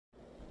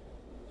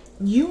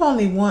You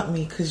only want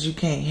me because you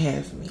can't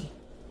have me.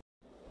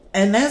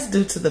 And that's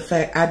due to the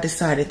fact I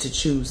decided to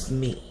choose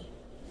me.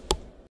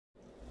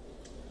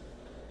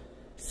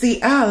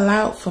 See, I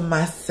allowed for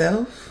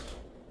myself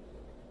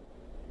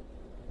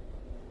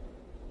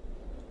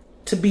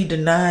to be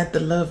denied the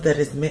love that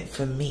is meant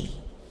for me.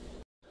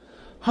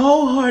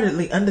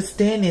 Wholeheartedly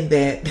understanding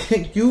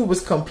that you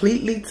was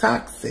completely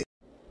toxic.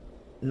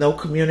 No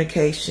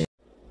communication,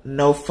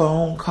 no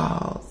phone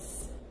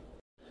calls,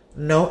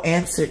 no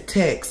answered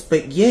texts,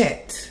 but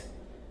yet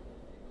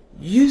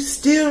you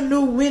still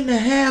knew when to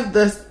have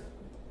the...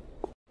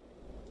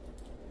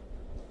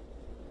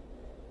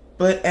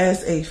 But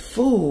as a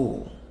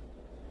fool,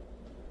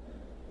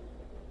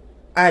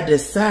 I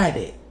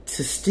decided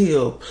to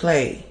still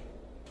play,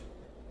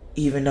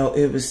 even though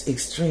it was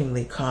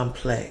extremely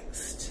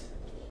complex.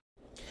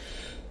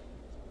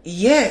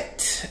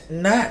 Yet,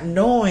 not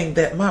knowing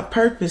that my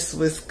purpose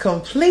was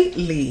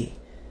completely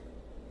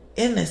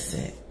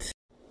innocent.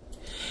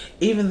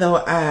 Even though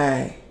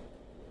I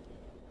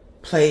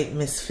played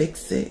Miss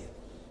Fix-It,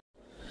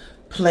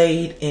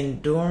 played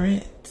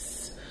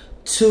endurance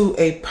to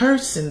a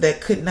person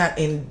that could not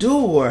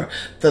endure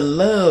the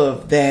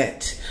love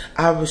that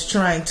I was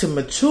trying to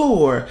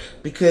mature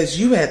because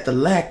you had the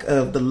lack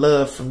of the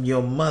love from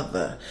your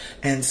mother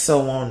and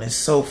so on and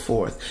so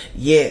forth.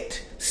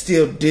 Yet,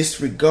 still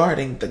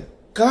disregarding the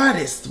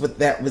goddess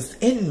that was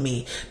in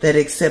me that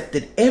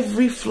accepted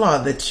every flaw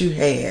that you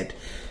had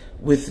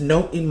with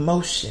no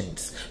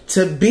emotions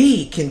to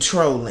be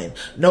controlling,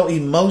 no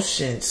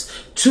emotions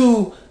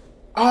to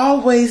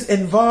always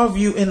involve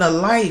you in a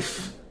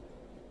life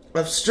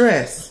of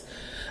stress.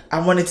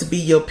 I wanted to be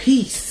your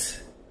peace,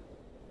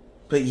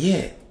 but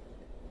yet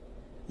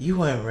you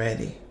weren't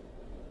ready.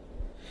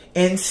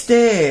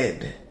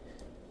 Instead,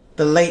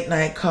 the late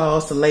night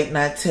calls, the late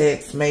night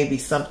texts, maybe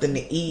something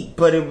to eat,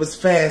 but it was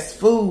fast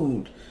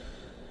food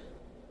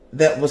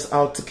that was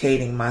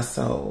altercating my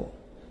soul,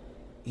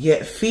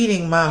 yet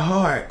feeding my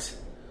heart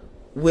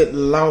with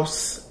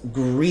lost,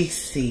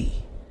 greasy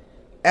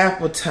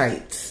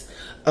appetites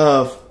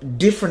of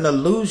different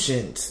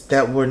illusions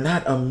that were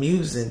not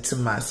amusing to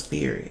my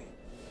spirit.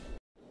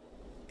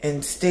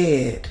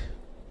 Instead,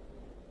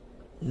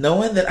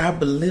 knowing that I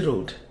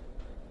belittled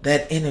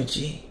that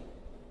energy,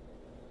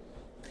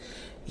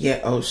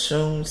 yet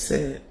Oshun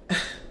said,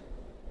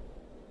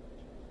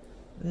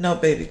 no,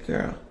 baby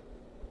girl,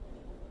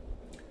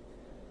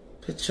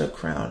 put your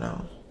crown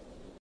on.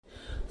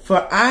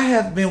 For I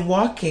have been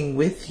walking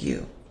with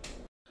you.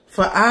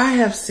 For I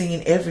have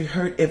seen every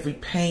hurt, every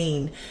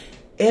pain,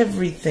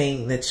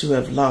 everything that you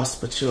have lost,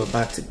 but you're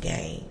about to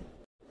gain.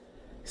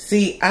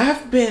 See,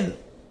 I've been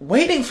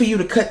waiting for you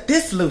to cut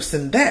this loose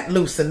and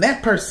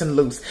that person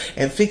loose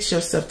and fix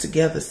yourself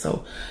together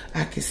so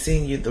I can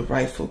send you the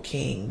rightful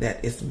king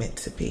that is meant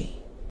to be.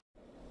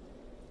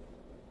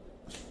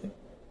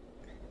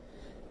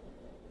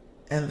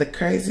 And the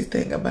crazy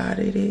thing about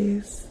it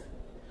is,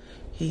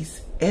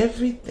 he's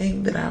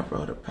everything that I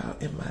wrote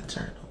about in my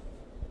journal.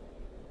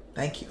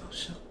 Thank you,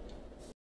 Osho.